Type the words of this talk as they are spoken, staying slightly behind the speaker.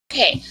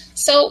Okay,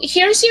 so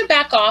here's your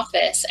back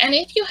office, and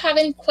if you have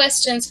any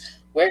questions,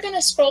 we're going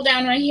to scroll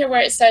down right here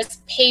where it says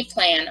Pay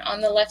Plan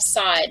on the left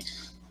side.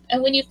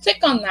 And when you click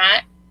on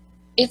that,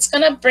 it's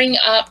going to bring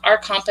up our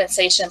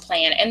compensation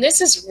plan. And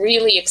this is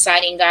really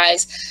exciting,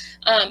 guys.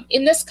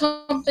 In this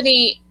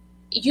company,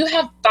 you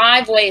have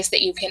 5 ways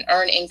that you can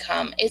earn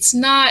income. It's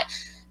not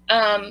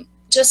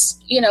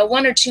just,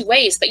 1 or 2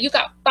 ways, but you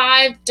got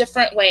 5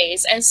 different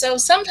ways. And so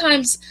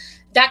sometimes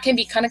that can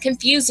be kind of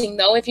confusing,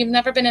 though, if you've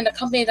never been in a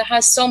company that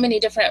has so many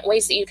different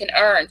ways that you can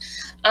earn.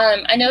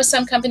 I know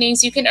some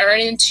companies you can earn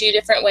in 2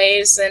 different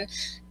ways, and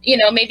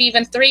maybe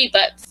even 3,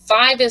 but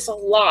 5 is a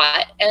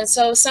lot. And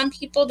so some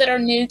people that are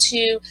new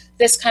to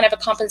this kind of a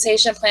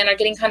compensation plan are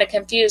getting kind of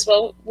confused.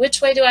 Well, which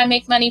way do I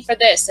make money for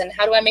this? And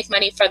how do I make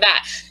money for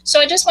that? So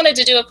I just wanted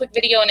to do a quick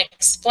video and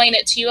explain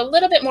it to you a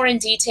little bit more in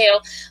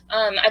detail.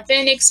 I've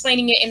been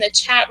explaining it in the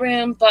chat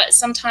room, but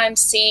sometimes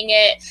seeing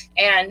it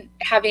and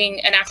having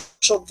an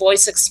actual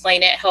voice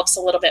explain it helps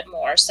a little bit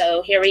more.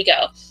 So here we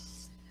go.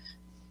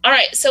 All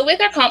right, so with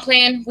our comp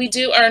plan, we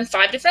do earn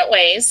 5 different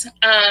ways.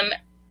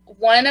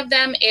 One of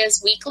them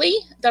is weekly.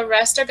 The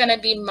rest are going to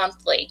be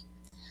monthly.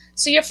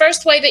 So your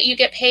first way that you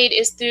get paid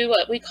is through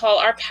what we call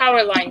our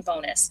power line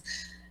bonus.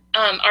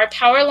 Our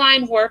power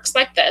line works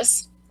like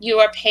this. You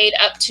are paid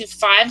up to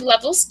 5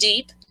 levels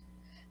deep,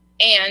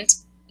 and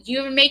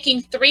you're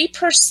making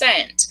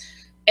 3%.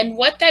 And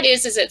what that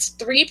is it's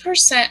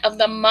 3% of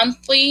the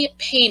monthly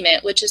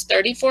payment, which is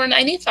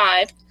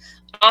 $34.95,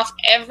 off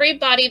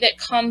everybody that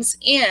comes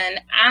in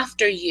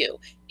after you.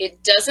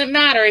 It doesn't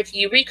matter if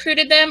you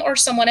recruited them or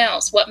someone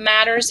else. What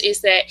matters is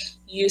that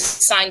you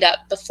signed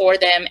up before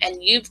them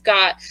and you've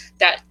got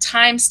that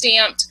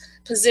time-stamped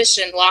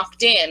position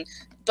locked in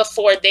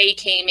before they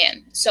came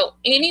in. So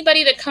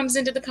anybody that comes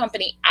into the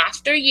company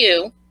after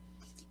you,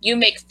 you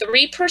make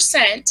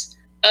 3%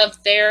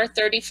 of their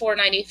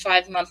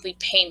 $34.95 monthly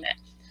payment.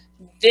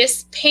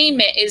 This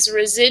payment is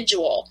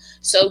residual.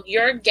 So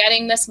you're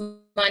getting this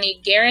money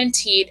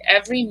guaranteed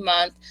every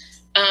month.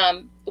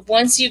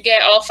 Once you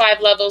get all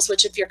 5 levels,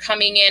 which if you're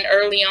coming in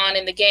early on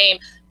in the game,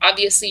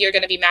 obviously you're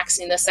going to be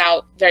maxing this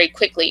out very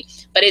quickly,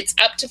 but it's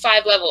up to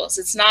 5 levels.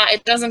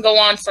 It doesn't go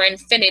on for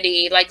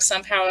infinity like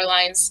some power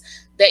lines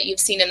that you've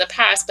seen in the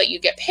past, but you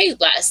get paid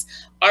less.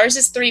 Ours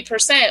is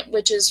 3%,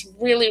 which is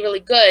really,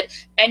 really good,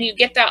 and you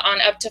get that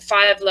on up to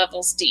 5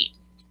 levels deep.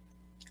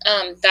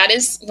 That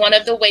is one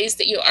of the ways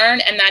that you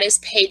earn, and that is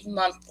paid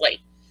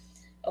monthly.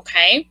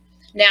 Okay.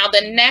 Now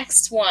the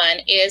next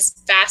one is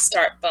Fast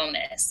Start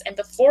bonus. And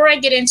before I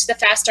get into the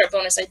Fast Start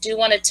bonus, I do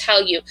want to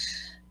tell you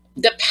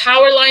the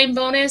power line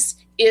bonus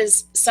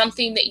is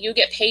something that you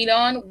get paid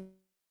on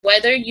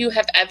whether you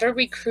have ever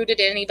recruited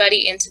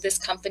anybody into this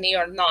company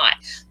or not.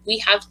 We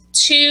have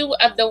 2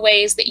 of the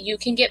ways that you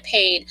can get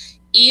paid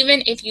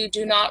even if you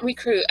do not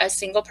recruit a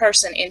single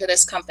person into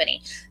this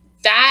company.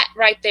 That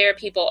right there,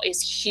 people,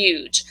 is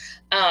huge.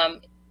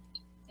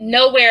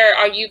 Nowhere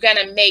are you going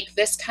to make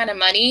this kind of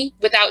money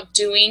without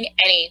doing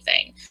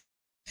anything.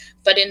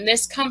 But in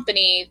this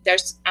company,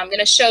 I'm going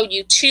to show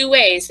you 2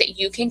 ways that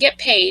you can get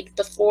paid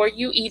before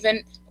you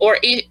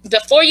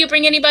before you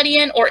bring anybody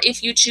in, or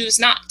if you choose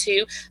not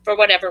to for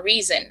whatever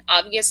reason.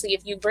 Obviously,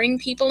 if you bring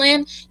people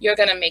in, you're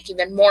going to make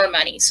even more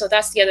money. So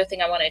that's the other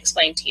thing I want to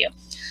explain to you.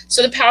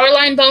 So the power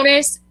line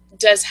bonus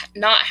does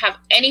not have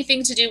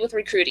anything to do with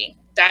recruiting.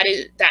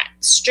 That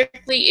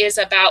strictly is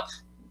about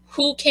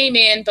who came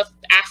in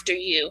after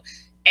you,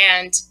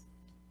 and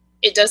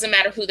it doesn't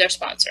matter who their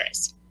sponsor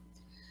is.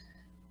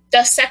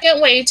 The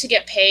second way to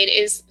get paid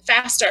is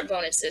Fast Start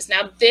bonuses.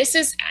 Now, this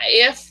is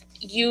if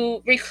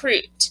you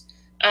recruit.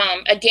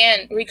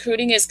 Again,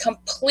 recruiting is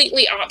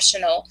completely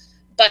optional,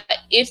 but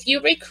if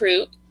you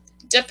recruit,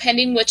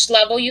 depending which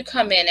level you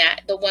come in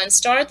at, the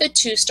 1-star, the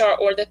 2-star,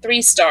 or the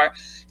 3-star,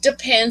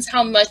 depends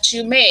how much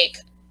you make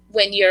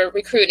when you're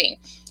recruiting.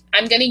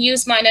 I'm going to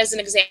use mine as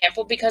an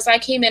example because I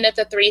came in at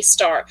the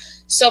 3-star.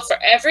 So for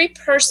every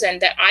person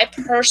that I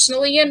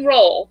personally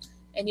enroll,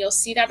 and you'll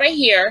see that right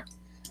here,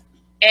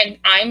 and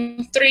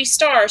I'm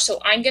 3-star,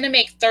 so I'm going to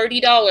make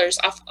 $30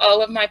 off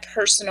all of my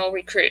personal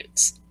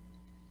recruits.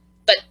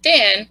 But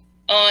then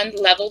on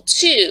level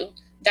 2,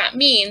 that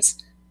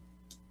means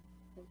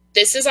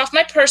this is off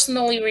my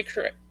personal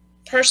recruits.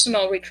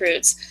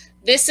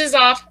 This is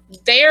off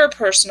their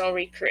personal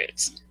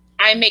recruits.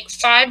 I make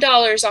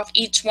 $5 off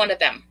each one of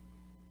them.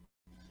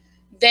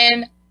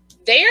 Then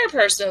their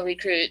personal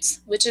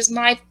recruits, which is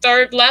my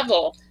 3rd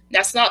level.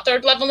 That's not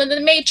 3rd level in the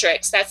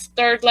matrix. That's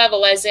 3rd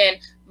level as in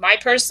my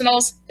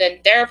personals, then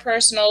their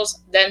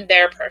personals, then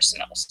their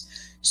personals.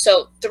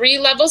 So 3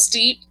 levels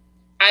deep,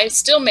 I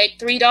still make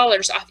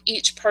 $3 off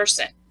each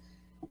person.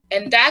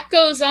 And that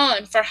goes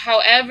on for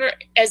however,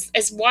 as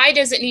wide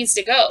as it needs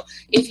to go.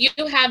 If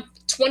you have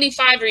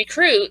 25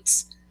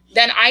 recruits,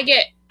 then I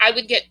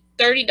would get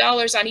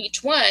 $30 on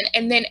each one.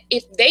 And then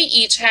if they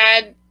each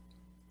had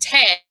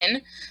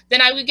 10,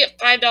 then I would get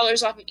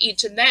 $5 off of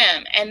each of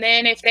them. And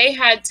then if they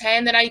had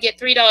 10, then I get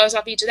 $3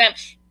 off each of them.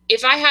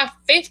 If I have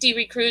 50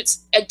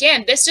 recruits,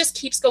 again, this just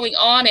keeps going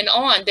on and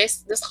on.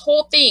 This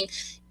whole thing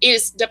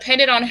is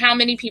dependent on how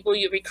many people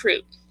you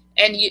recruit.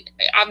 And you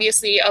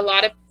obviously, a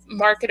lot of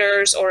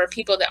marketers or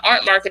people that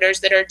aren't marketers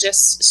that are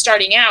just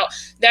starting out,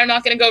 they're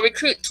not going to go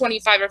recruit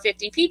 25 or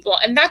 50 people,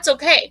 and that's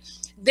okay.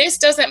 This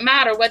doesn't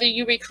matter whether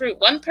you recruit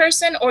one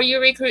person or you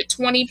recruit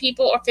 20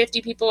 people or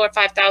 50 people or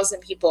 5,000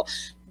 people.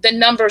 The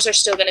numbers are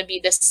still going to be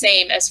the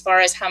same as far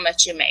as how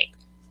much you make.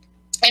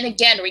 And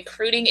again,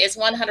 recruiting is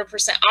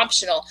 100%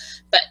 optional,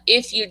 but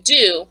if you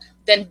do,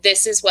 then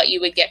this is what you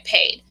would get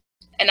paid.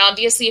 And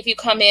obviously, if you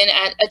come in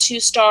at a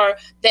 2-star,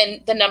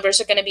 then the numbers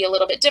are going to be a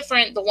little bit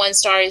different. The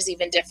 1-star is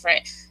even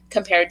different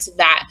compared to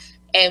that.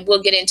 And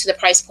we'll get into the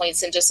price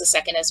points in just a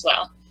second as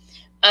well.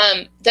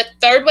 The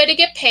third way to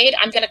get paid,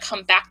 I'm going to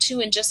come back to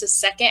in just a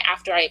second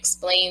after I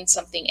explain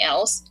something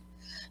else.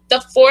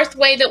 The fourth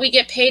way that we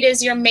get paid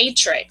is your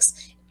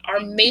matrix.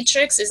 Our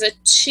matrix is a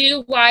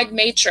 2-wide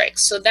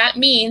matrix. So that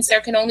means there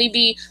can only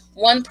be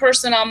one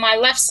person on my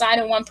left side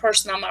and one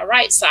person on my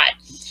right side.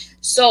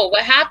 So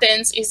what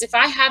happens is if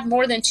I have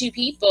more than 2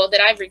 people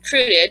that I've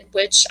recruited,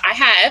 which I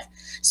have,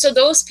 so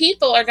those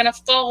people are going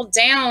to fall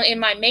down in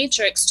my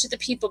matrix to the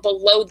people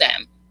below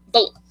them,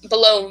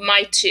 below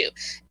my 2.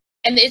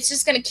 And it's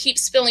just going to keep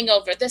spilling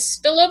over. The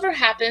spillover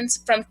happens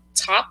from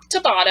top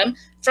to bottom,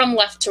 from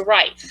left to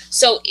right.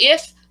 So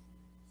if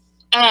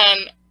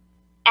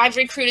I've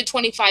recruited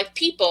 25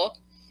 people,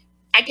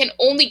 I can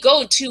only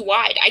go 2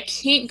 wide. I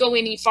can't go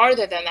any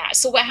farther than that.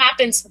 So what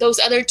happens, those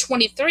other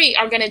 23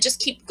 are going to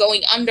just keep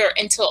going under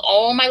until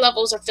all my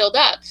levels are filled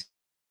up.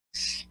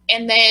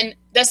 And then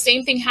the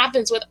same thing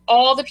happens with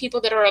all the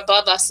people that are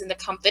above us in the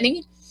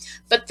company.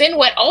 But then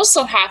what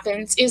also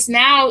happens is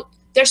now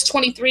there's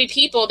 23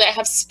 people that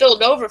have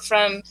spilled over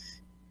from,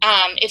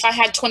 if I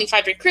had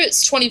 25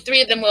 recruits,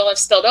 23 of them will have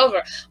spilled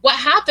over. What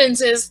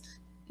happens is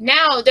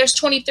now there's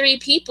 23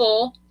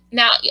 people.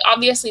 Now,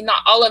 obviously,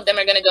 not all of them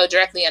are going to go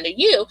directly under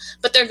you,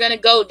 but they're going to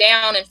go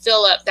down and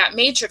fill up that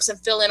matrix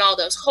and fill in all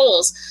those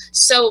holes.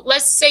 So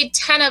let's say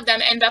 10 of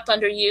them end up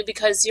under you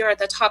because you're at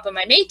the top of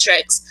my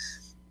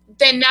matrix.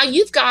 Then now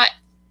you've got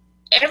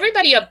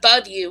everybody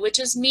above you, which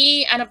is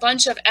me and a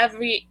bunch of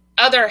every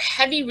other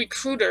heavy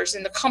recruiters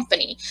in the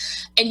company.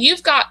 And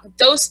you've got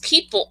those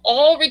people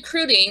all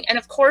recruiting. And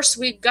of course,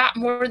 we've got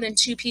more than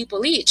 2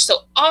 people each. So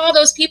all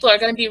those people are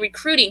going to be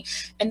recruiting,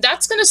 and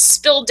that's going to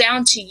spill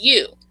down to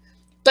you.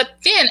 But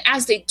then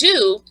as they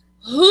do,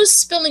 who's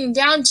spilling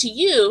down to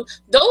you?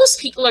 Those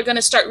people are going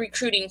to start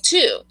recruiting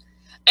too.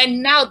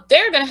 And now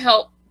they're going to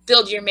help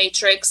build your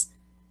matrix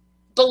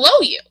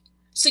below you.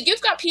 So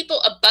you've got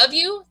people above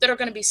you that are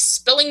going to be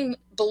spilling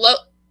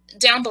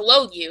down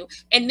below you.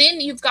 And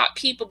then you've got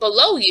people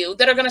below you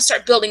that are going to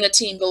start building a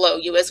team below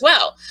you as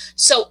well.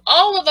 So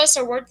all of us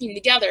are working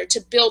together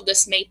to build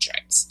this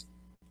matrix.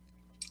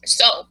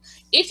 So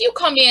if you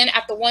come in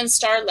at the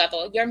 1-star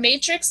level, your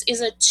matrix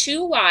is a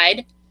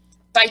 2-wide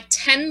by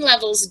 10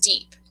 levels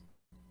deep.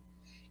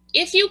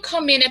 If you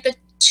come in at the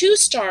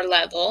 2-star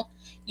level,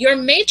 your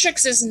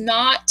matrix is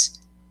not,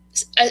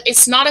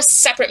 it's not a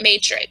separate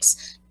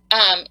matrix.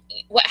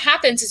 What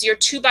happens is your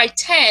 2 by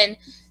 10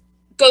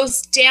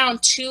 goes down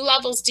 2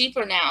 levels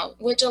deeper now,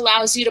 which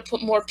allows you to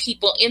put more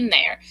people in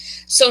there.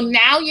 So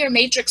now your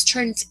matrix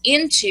turns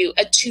into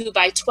a 2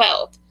 by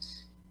 12.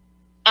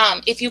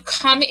 If you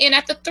come in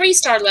at the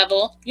 3-star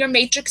level, your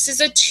matrix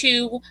is a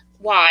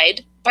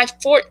 2-wide by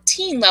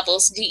 14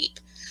 levels deep.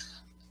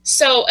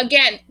 So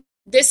again,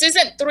 this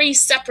isn't 3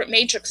 separate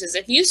matrices.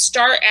 If you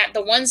start at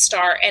the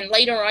 1-star and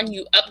later on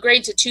you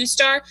upgrade to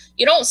 2-star,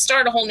 you don't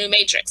start a whole new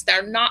matrix.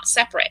 They're not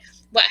separate.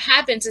 What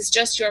happens is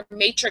just your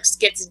matrix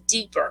gets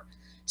deeper.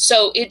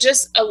 So it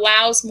just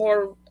allows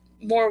more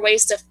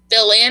ways to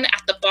fill in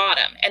at the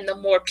bottom, and the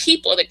more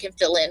people that can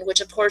fill in,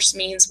 which of course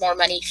means more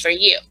money for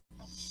you.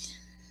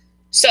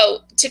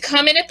 So to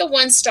come in at the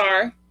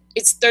 1-star,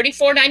 it's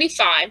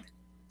 $34.95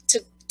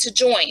 to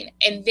join,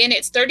 and then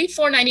it's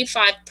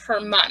 $34.95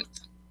 per month,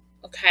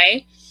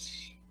 okay?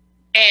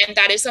 And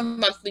that is a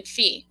monthly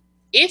fee.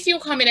 If you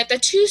come in at the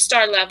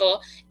 2-star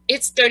level,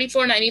 it's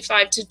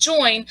 $34.95 to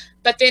join,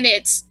 but then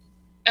it's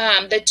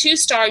the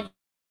 2-star,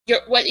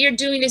 what you're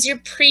doing is you're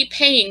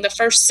prepaying the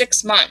first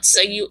 6 months.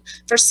 So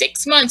for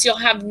 6 months, you'll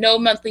have no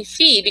monthly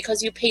fee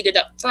because you paid it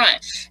up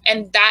front,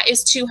 and that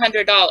is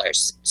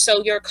 $200.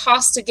 So your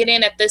cost to get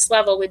in at this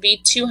level would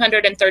be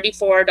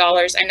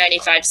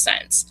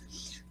 $234.95.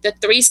 The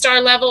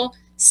 3-star level,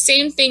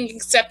 same thing,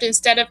 except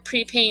instead of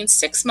prepaying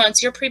 6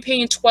 months, you're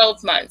prepaying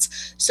 12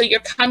 months. So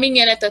you're coming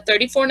in at the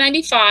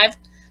 $34.95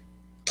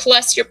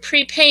 plus you're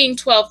prepaying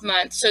 12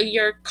 months. So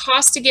your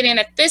cost to get in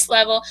at this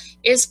level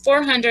is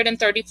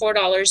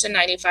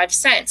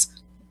 $434.95.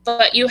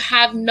 But you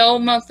have no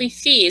monthly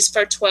fees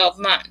for 12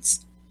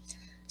 months.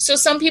 So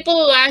some people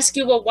will ask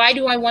you, well, why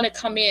do I want to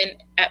come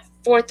in at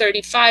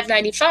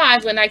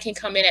 $435.95 when I can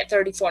come in at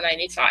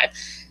 $34.95?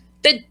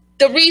 The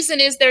reason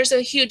is there's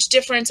a huge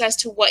difference as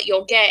to what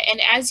you'll get. And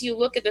as you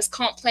look at this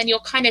comp plan, you'll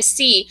kind of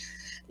see,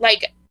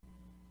 like,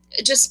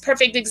 just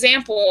perfect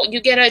example, you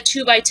get a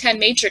 2 by 10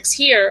 matrix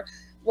here.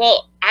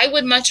 Well, I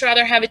would much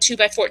rather have a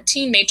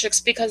 2x14 matrix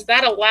because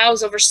that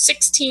allows over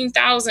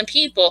 16,000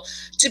 people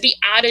to be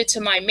added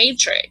to my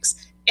matrix.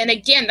 And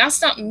again,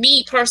 that's not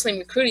me personally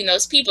recruiting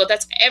those people.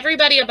 That's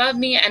everybody above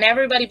me and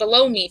everybody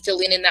below me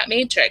filling in that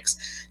matrix.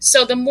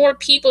 So the more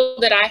people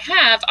that I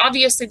have,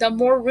 obviously, the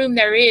more room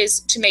there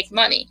is to make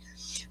money.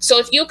 So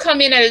if you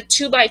come in at a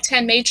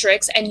 2x10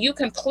 matrix and you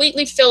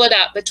completely fill it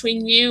up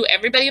between you,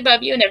 everybody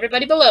above you, and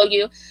everybody below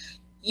you,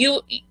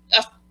 a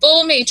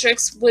full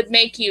matrix would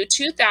make you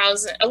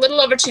a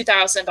little over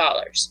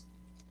 $2,000.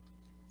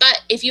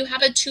 But if you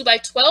have a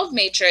 2x12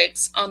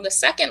 matrix on the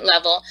second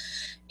level,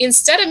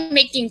 instead of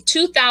making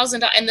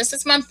 $2,000, and this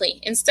is monthly,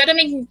 instead of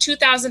making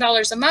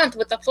 $2,000 a month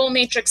with the full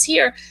matrix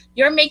here,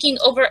 you're making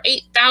over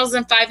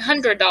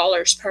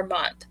 $8,500 per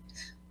month.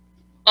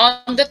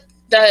 On the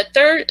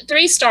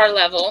 3-star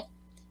level,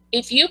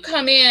 if you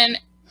come in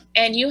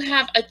and you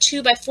have a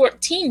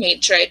 2x14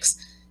 matrix,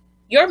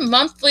 your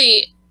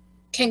monthly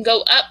can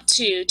go up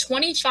to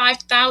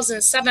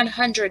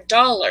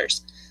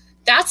 $25,700.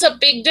 That's a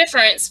big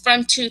difference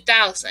from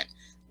 $2,000.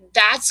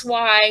 That's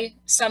why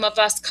some of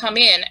us come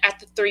in at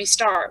the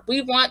 3-star.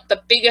 We want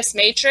the biggest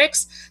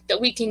matrix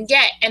that we can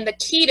get. And the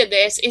key to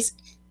this is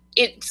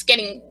it's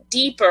getting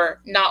deeper,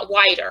 not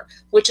wider,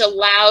 which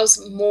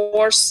allows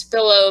more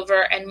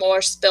spillover and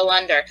more spill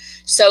under.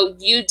 So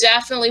you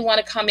definitely want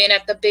to come in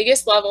at the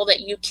biggest level that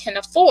you can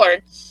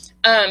afford.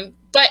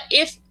 But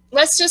if,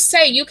 let's just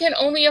say you can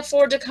only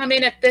afford to come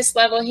in at this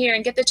level here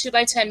and get the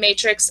 2x10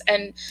 matrix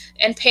and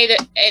pay the,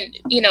 and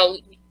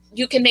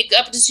you can make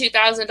up to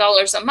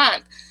 $2,000 a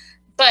month.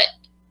 But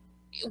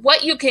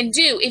what you can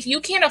do, if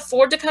you can't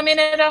afford to come in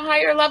at a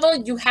higher level,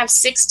 you have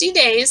 60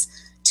 days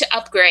to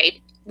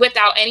upgrade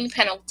without any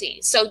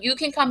penalty. So you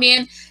can come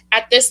in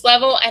at this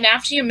level, and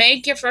after you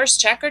make your first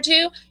check or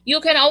two,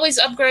 you can always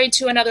upgrade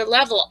to another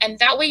level. And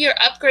that way you're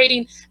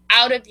upgrading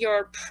out of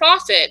your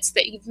profits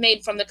that you've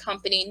made from the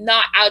company,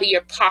 not out of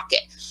your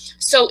pocket.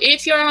 So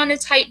if you're on a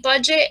tight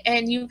budget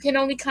and you can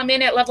only come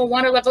in at level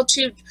 1 or level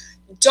 2,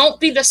 don't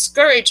be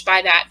discouraged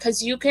by that,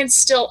 because you can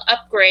still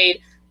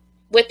upgrade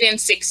within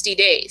 60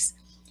 days.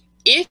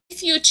 If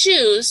you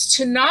choose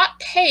to not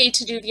pay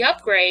to do the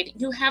upgrade,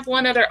 you have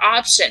one other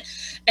option.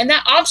 And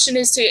that option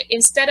is to,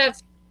 instead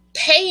of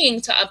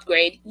paying to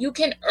upgrade, you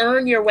can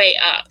earn your way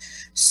up.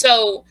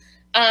 So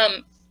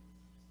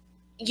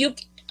you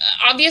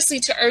obviously,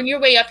 to earn your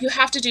way up, you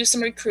have to do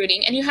some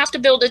recruiting and you have to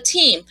build a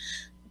team.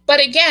 But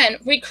again,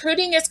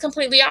 recruiting is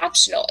completely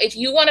optional. If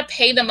you want to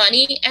pay the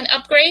money and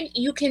upgrade,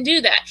 you can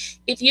do that.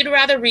 If you'd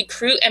rather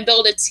recruit and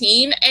build a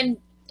team and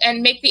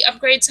make the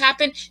upgrades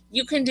happen,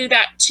 you can do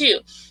that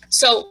too.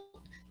 So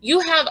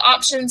you have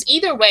options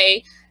either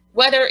way,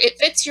 whether it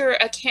fits your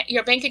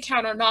bank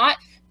account or not.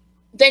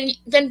 Then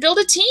build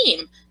a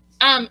team.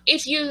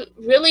 If you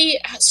really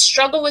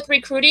struggle with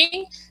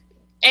recruiting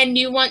and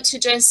you want to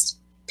just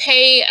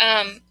pay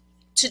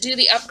to do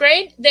the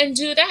upgrade, then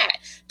do that.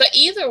 But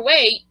either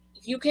way,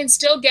 you can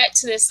still get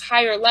to this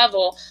higher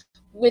level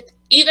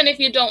even if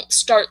you don't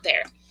start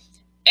there.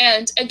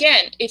 And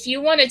again, if you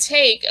want to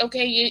take,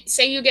 okay, you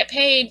say you get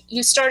paid,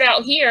 you start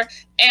out here,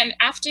 and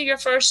after your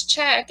first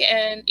check,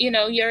 and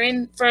you're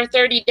in for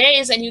 30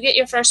 days and you get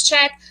your first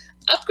check,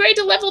 upgrade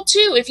to level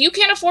 2. If you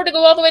can't afford to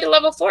go all the way to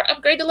level 4,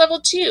 upgrade to level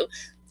 2.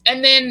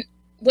 And then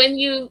when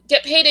you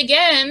get paid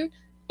again,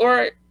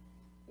 or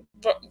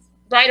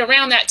right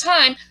around that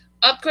time,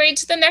 upgrade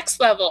to the next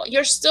level.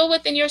 You're still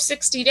within your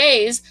 60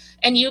 days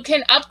and you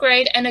can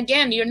upgrade. And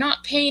again, you're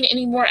not paying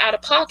any more out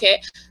of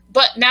pocket,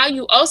 but now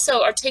you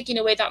also are taking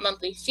away that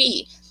monthly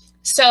fee.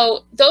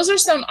 So those are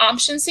some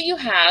options that you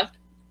have.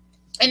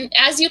 And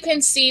as you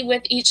can see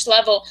with each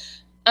level,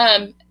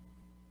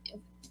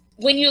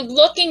 when you're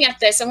looking at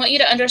this, I want you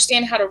to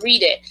understand how to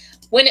read it.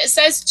 When it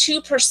says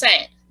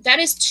 2%, that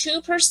is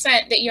 2%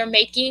 that you're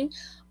making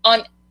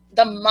on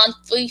the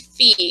monthly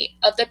fee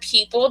of the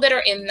people that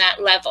are in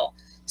that level.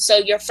 So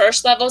your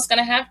first level is going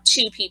to have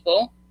 2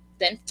 people,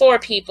 then 4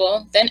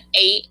 people, then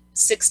 8,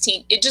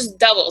 16. It just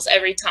doubles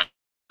every time.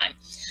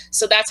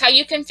 So that's how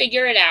you can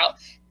figure it out.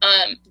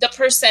 The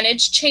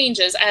percentage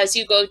changes as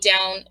you go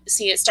down.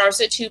 See, it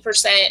starts at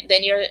 2%.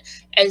 Then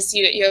as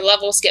your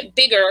levels get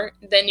bigger,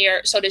 then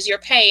so does your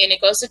pay, and it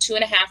goes to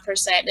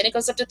 2.5%. Then it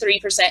goes up to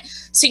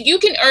 3%. So you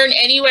can earn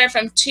anywhere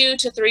from 2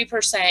 to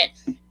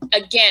 3%.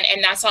 Again,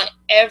 and that's on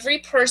every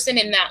person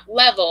in that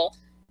level.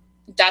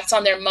 That's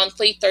on their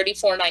monthly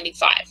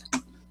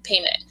 $34.95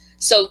 payment.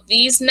 So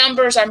these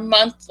numbers are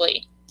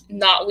monthly,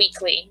 not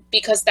weekly,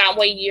 because that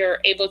way you're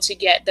able to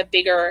get the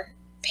bigger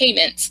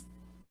payments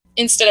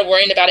instead of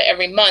worrying about it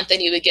every month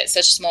and you would get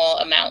such small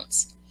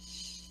amounts.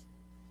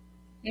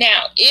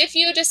 Now, if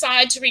you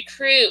decide to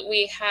recruit,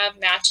 we have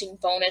matching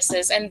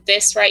bonuses, and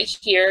this right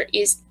here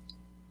is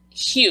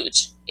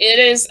huge.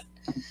 This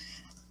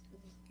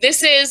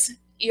is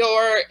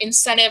your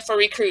incentive for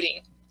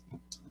recruiting.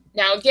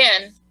 Now,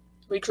 again,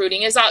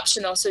 recruiting is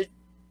optional, so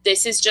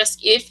this is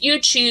just if you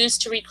choose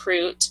to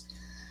recruit.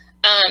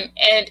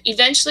 And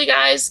eventually,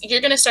 guys,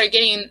 you're going to start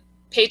getting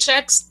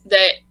paychecks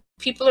that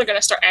people are going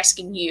to start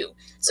asking you.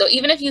 So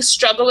even if you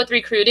struggle with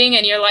recruiting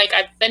and you're like,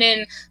 I've been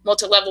in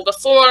multi-level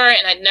before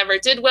and I never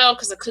did well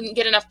because I couldn't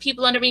get enough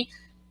people under me,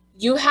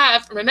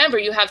 remember,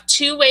 you have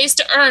 2 ways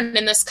to earn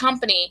in this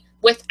company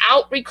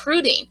without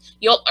recruiting.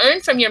 You'll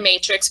earn from your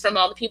matrix from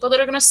all the people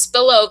that are going to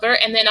spill over,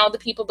 and then all the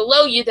people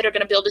below you that are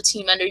going to build a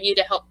team under you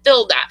to help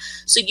build that.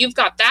 So you've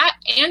got that,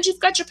 and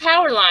you've got your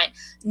power line.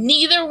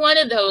 Neither one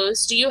of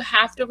those do you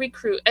have to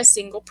recruit a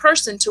single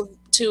person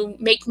to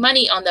make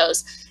money on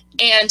those.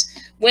 And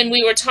when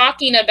we were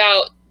talking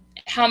about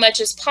how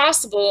much is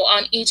possible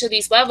on each of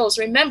these levels,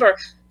 remember,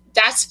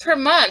 that's per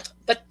month,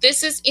 but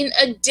this is in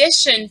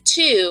addition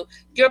to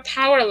your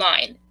power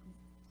line.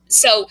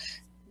 So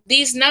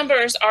these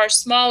numbers are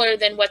smaller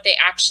than what they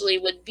actually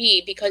would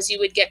be because you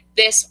would get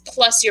this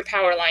plus your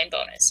power line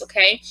bonus,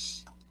 okay?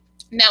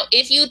 Now,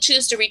 if you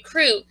choose to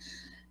recruit,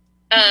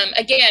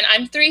 again,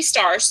 I'm 3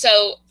 stars,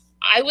 so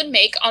I would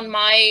make on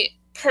my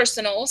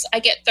personals, I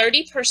get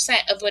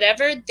 30% of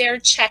whatever their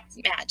check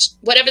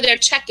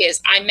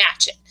is, I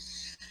match it.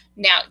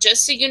 Now,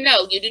 just so you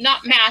know, you do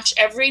not match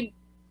every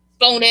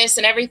bonus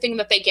and everything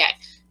that they get.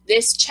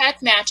 This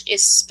check match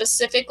is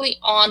specifically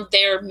on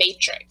their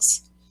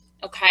matrix,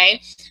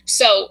 okay?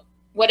 So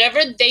whatever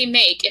they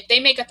make, if they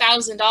make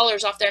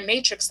 $1,000 off their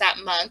matrix that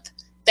month,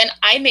 then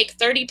I make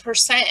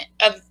 30%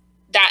 of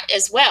that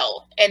as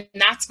well, and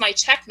that's my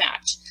check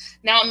match.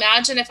 Now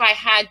imagine if I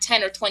had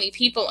 10 or 20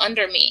 people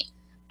under me.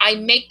 I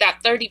make that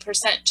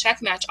 30%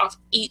 check match off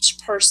each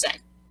person.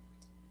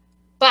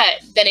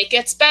 But then it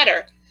gets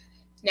better.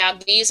 Now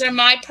these are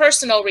my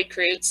personal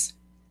recruits.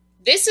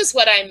 This is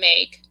what I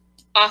make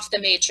off the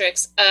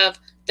matrix of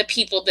the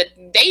people that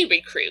they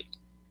recruit.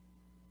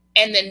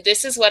 And then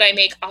this is what I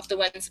make off the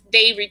ones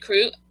they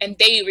recruit and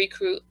they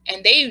recruit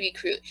and they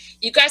recruit.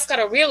 You guys got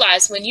to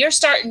realize when you're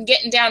starting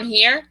getting down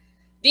here,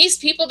 these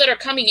people that are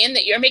coming in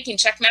that you're making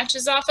check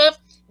matches off of,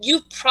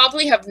 you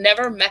probably have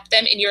never met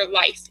them in your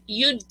life.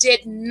 You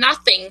did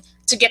nothing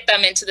to get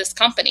them into this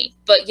company,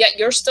 but yet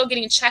you're still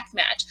getting check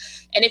match.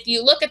 And if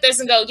you look at this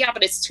and go, yeah,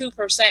 but it's 2%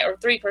 or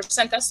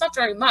 3%, that's not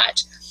very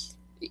much.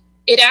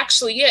 It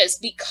actually is,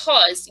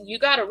 because you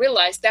got to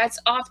realize that's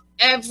off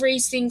every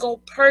single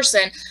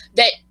person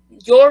that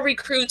your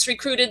recruits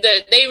recruited,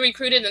 that they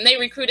recruited and they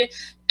recruited,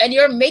 and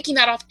you're making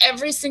that off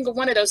every single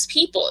one of those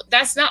people.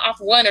 That's not off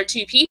 1 or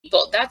 2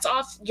 people. That's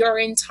off your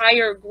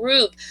entire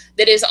group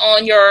that is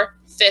on your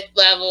 5th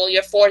level,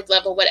 your 4th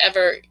level,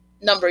 whatever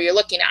number you're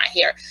looking at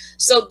here.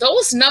 So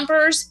those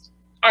numbers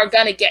are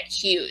going to get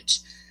huge,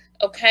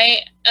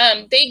 okay?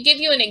 They give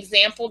you an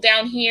example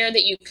down here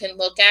that you can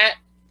look at,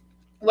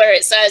 where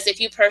it says if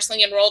you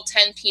personally enrolled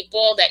 10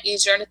 people, that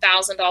each earned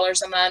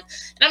 $1,000 a month.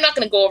 And I'm not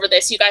going to go over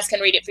this. You guys can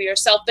read it for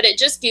yourself, but it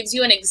just gives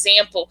you an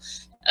example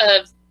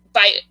of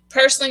by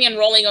personally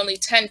enrolling only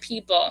 10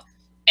 people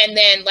and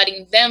then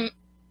letting them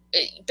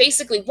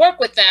basically work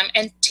with them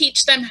and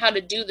teach them how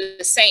to do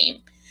the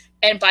same.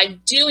 And by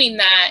doing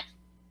that,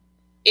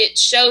 it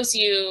shows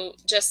you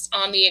just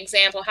on the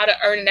example how to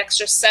earn an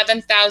extra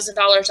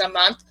 $7,000 a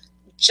month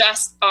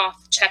just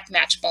off check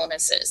match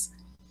bonuses.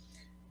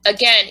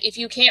 Again, if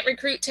you can't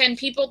recruit 10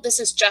 people, this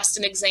is just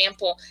an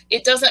example.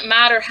 It doesn't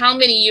matter how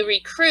many you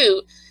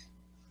recruit.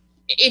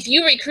 If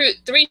you recruit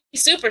 3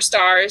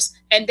 superstars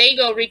and they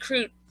go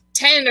recruit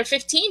 10 or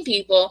 15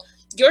 people,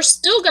 you're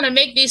still going to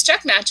make these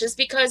check matches,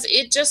 because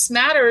it just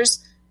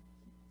matters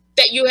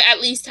that you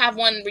at least have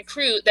 1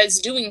 recruit that's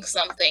doing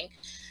something.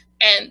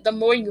 And the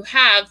more you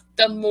have,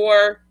 the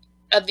more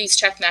of these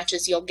check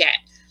matches you'll get.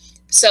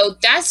 So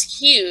that's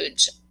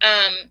huge.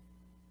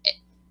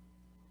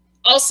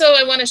 Also,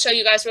 I want to show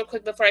you guys real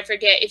quick before I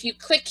forget. If you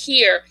click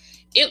here,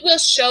 it will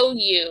show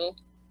you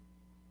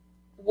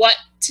what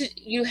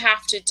you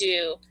have to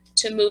do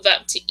to move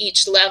up to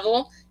each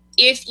level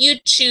if you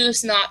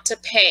choose not to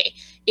pay.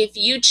 If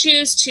you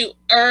choose to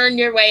earn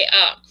your way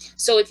up.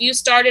 So if you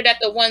started at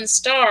the 1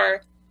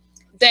 star,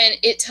 then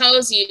it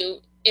tells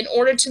you in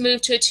order to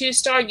move to a 2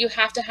 star, you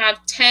have to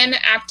have 10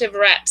 active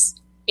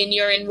reps in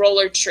your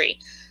enroller tree.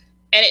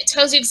 And it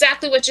tells you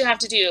exactly what you have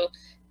to do.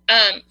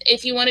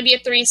 If you want to be a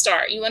 3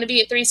 star, you want to be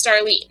a 3-star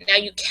elite. Now,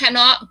 you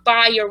cannot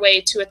buy your way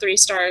to a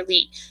 3-star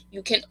elite.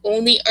 You can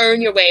only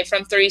earn your way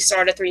from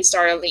 3-star to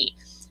 3-star elite.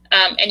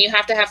 And you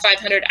have to have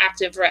 500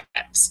 active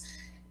reps.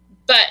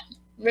 But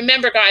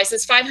remember, guys,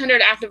 this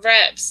 500 active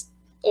reps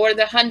or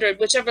the 100,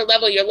 whichever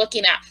level you're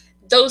looking at,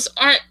 those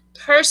aren't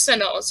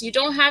personals. You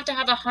don't have to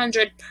have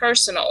 100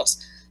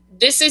 personals.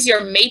 This is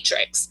your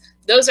matrix.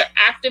 Those are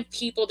active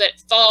people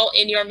that fall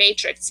in your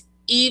matrix.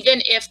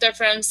 Even if they're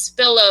from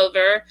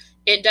spillover,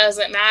 it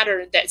doesn't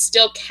matter. That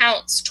still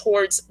counts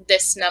towards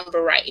this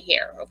number right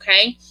here,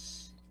 okay?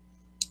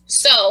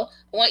 So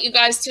I want you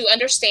guys to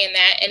understand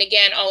that. And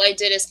again, all I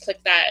did is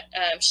click that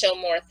show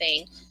more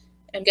thing.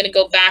 I'm going to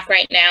go back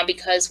right now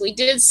because we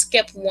did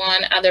skip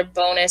one other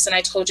bonus, and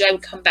I told you I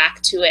would come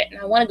back to it. And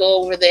I want to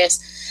go over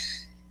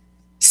this.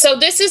 So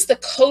this is the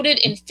Coded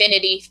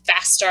Infinity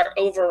Fast Start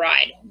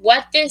Override.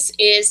 What this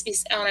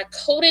is on a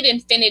Coded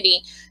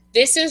Infinity,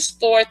 this is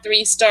for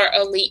 3-star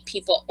elite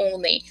people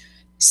only.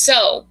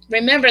 So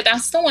remember,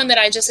 that's the one that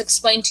I just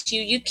explained to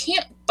you. You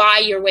can't buy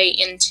your way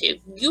into.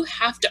 You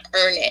have to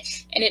earn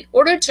it. And in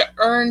order to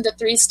earn the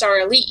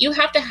 3-star elite, you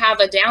have to have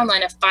a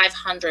downline of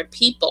 500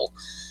 people.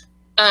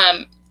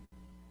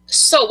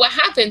 So what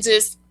happens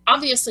is,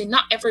 obviously,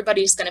 not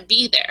everybody's going to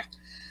be there.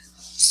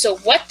 So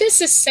what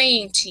this is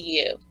saying to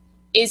you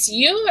is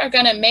you are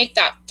going to make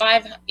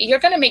you're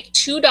going to make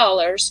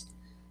 $2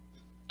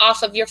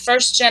 off of your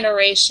first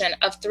generation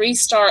of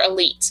 3-star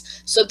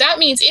elites. So that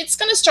means it's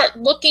going to start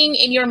looking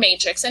in your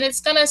matrix, and it's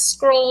going to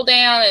scroll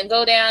down and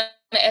go down,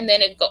 and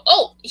then it go,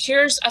 oh,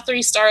 here's a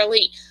 3-star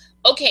elite.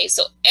 Okay,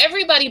 so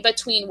everybody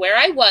between where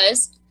I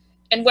was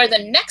and where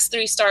the next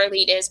 3-star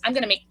elite is, I'm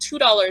going to make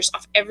 $2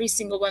 off every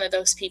single one of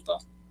those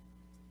people.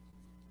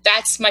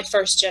 That's my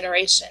first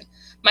generation.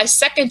 My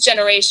second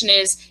generation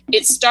is,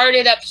 it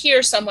started up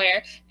here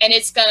somewhere, and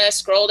it's going to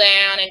scroll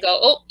down and go,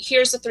 oh,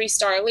 here's a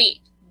 3-star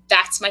elite.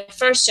 That's my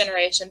first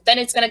generation. Then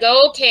it's going to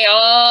go, okay,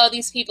 all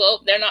these people,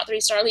 oh, they're not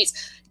 3-star elites.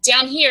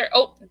 Down here,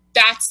 oh,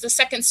 that's the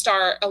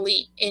 2nd-star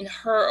elite in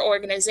her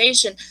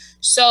organization.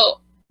 So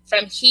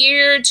from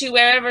here to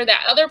wherever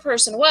that other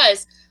person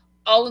was,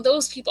 all of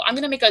those people, I'm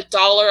going to make $1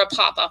 a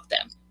pop off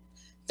them.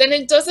 Then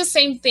it does the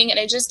same thing, and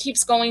it just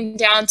keeps going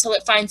down until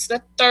it finds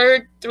the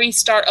 3rd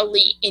 3-star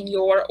elite in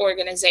your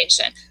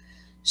organization.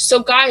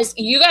 So guys,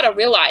 you got to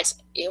realize,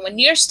 when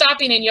you're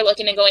stopping and you're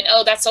looking and going,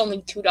 oh, that's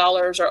only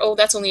 $2, or oh,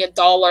 that's only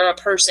 $1 a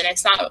person,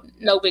 it's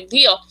no big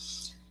deal.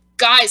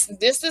 Guys,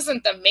 this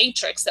isn't the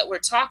matrix that we're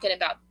talking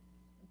about.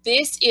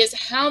 This is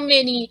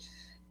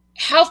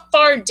how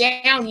far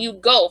down you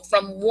go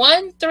from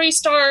one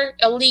 3-star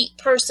elite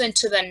person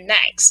to the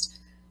next.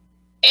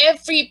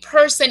 Every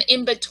person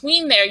in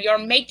between there, you're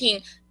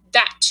making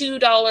that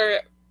 $2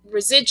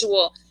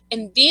 residual.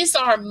 And these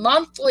are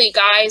monthly,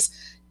 guys.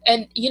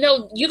 And, you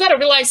know, you got to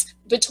realize,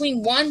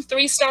 between one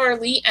 3-star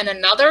elite and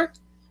another,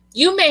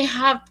 you may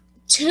have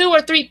 2,000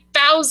 or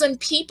 3,000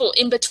 people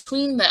in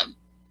between them.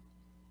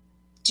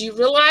 Do you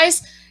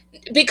realize?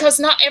 Because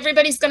not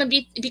everybody's going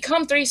to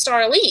become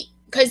 3-star elite,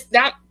 because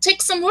that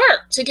takes some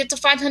work. To get to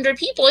 500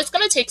 people, it's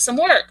going to take some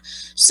work.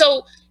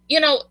 So, you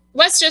know,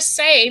 let's just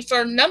say,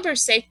 for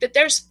numbers' sake, that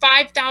there's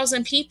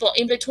 5,000 people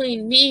in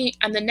between me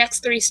and the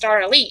next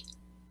 3-star elite.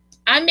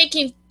 I'm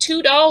making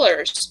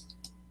 $2.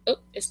 Oh,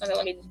 it's not going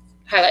to let me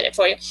highlight it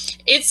for you.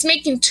 It's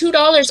making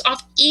 $2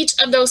 off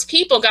each of those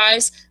people,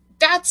 guys.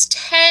 That's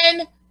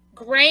 10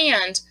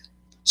 grand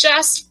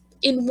just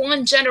in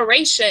one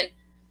generation.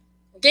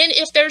 Then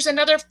if there's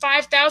another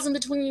 5,000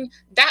 between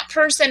that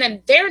person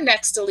and their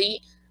next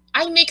elite,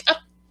 I make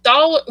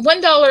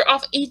 $1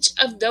 off each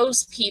of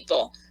those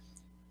people.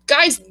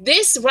 Guys,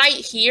 this right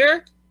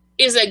here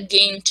is a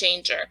game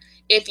changer.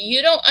 If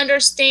you don't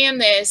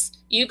understand this,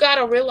 you got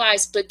to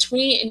realize,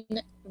 between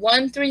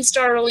one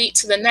 3-star elite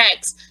to the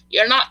next,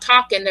 you're not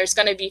talking there's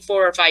going to be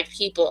 4 or 5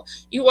 people.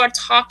 You are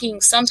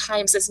talking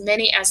sometimes as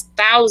many as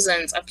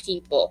thousands of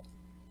people.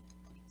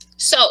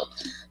 So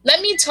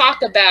let me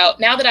talk about,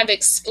 now that I've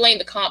explained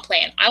the comp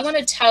plan, I want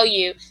to tell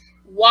you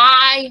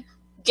why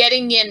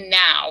getting in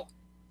now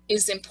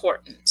is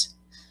important.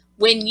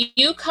 When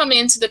you come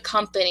into the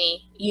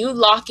company, you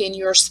lock in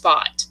your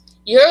spot.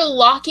 You're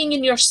locking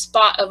in your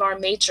spot of our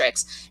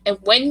matrix. And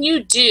when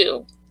you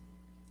do,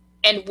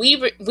 and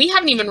we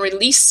haven't even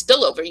released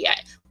spillover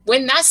yet.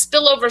 When that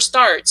spillover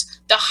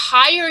starts, the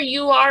higher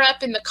you are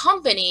up in the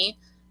company,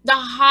 the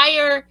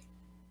higher.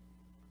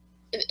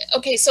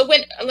 Okay, so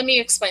let me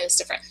explain this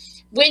different.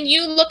 When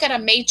you look at a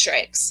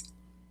matrix,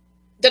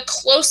 the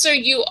closer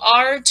you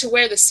are to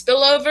where the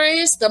spillover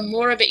is, the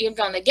more of it you're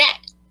going to get.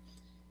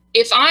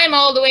 If I'm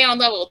all the way on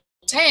level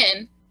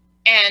 10,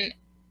 and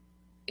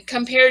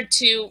compared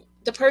to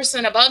the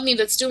person above me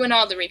that's doing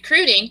all the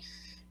recruiting,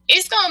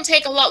 it's going to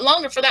take a lot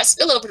longer for that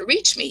spillover to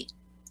reach me.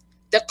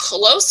 The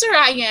closer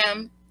I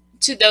am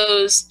to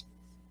those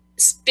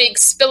big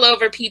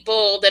spillover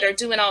people that are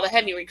doing all the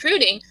heavy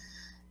recruiting,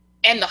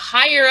 and the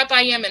higher up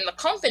I am in the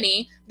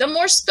company, the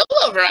more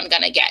spillover I'm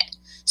going to get.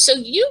 So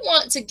you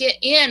want to get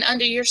in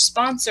under your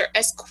sponsor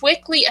as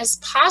quickly as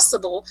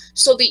possible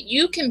so that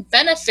you can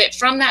benefit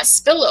from that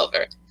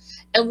spillover.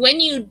 And when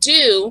you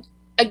do,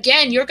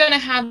 again, you're going to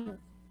have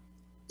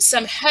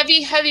some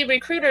heavy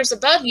recruiters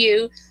above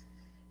you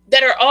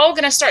that are all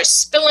going to start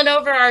spilling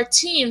over our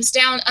teams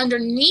down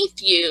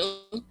underneath you.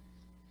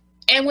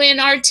 And when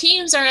our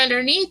teams are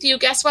underneath you,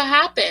 guess what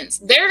happens?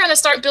 They're going to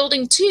start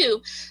building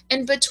too.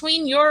 And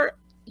between your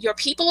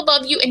people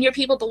above you and your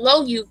people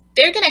below you,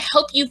 they're going to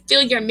help you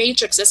fill your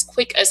matrix as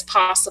quick as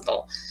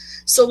possible.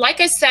 So like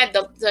I said,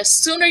 the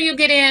sooner you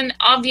get in,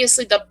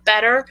 obviously, the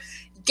better.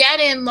 Get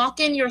in, lock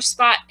in your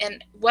spot,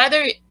 and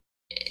whether,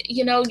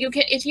 you know,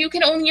 if you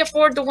can only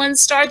afford the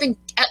 1-star, then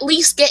at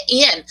least get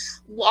in.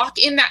 Lock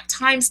in that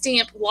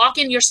timestamp, lock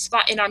in your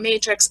spot in our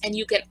matrix, and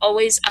you can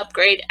always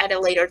upgrade at a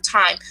later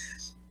time.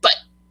 But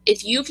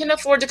if you can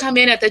afford to come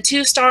in at the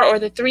 2-star or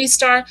the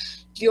 3-star,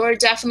 you're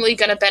definitely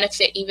going to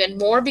benefit even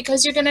more,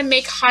 because you're going to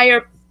make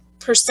higher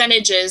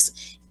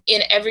percentages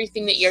in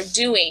everything that you're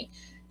doing.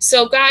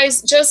 So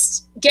guys,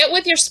 just get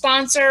with your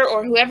sponsor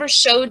or whoever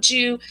showed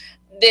you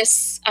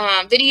this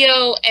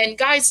video. And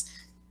guys,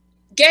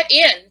 get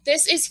in.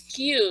 This is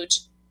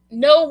huge.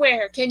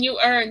 Nowhere can you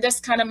earn this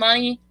kind of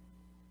money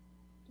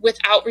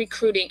without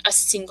recruiting a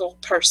single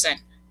person.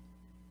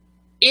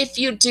 If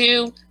you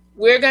do,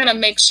 we're going to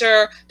make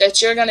sure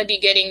that you're going to be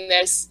getting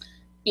this,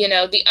 you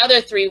know, the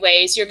other 3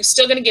 ways. You're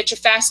still going to get your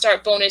fast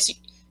start bonus.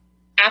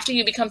 After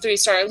you become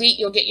 3-star elite,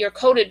 you'll get your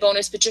coded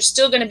bonus, but you're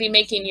still going to be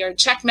making your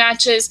check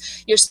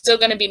matches. You're still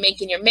going to be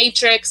making your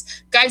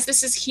matrix. Guys,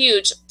 this is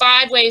huge.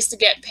 5 ways to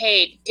get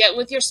paid. Get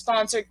with your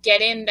sponsor.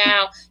 Get in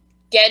now.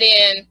 Get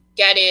in,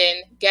 get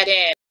in, get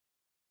in.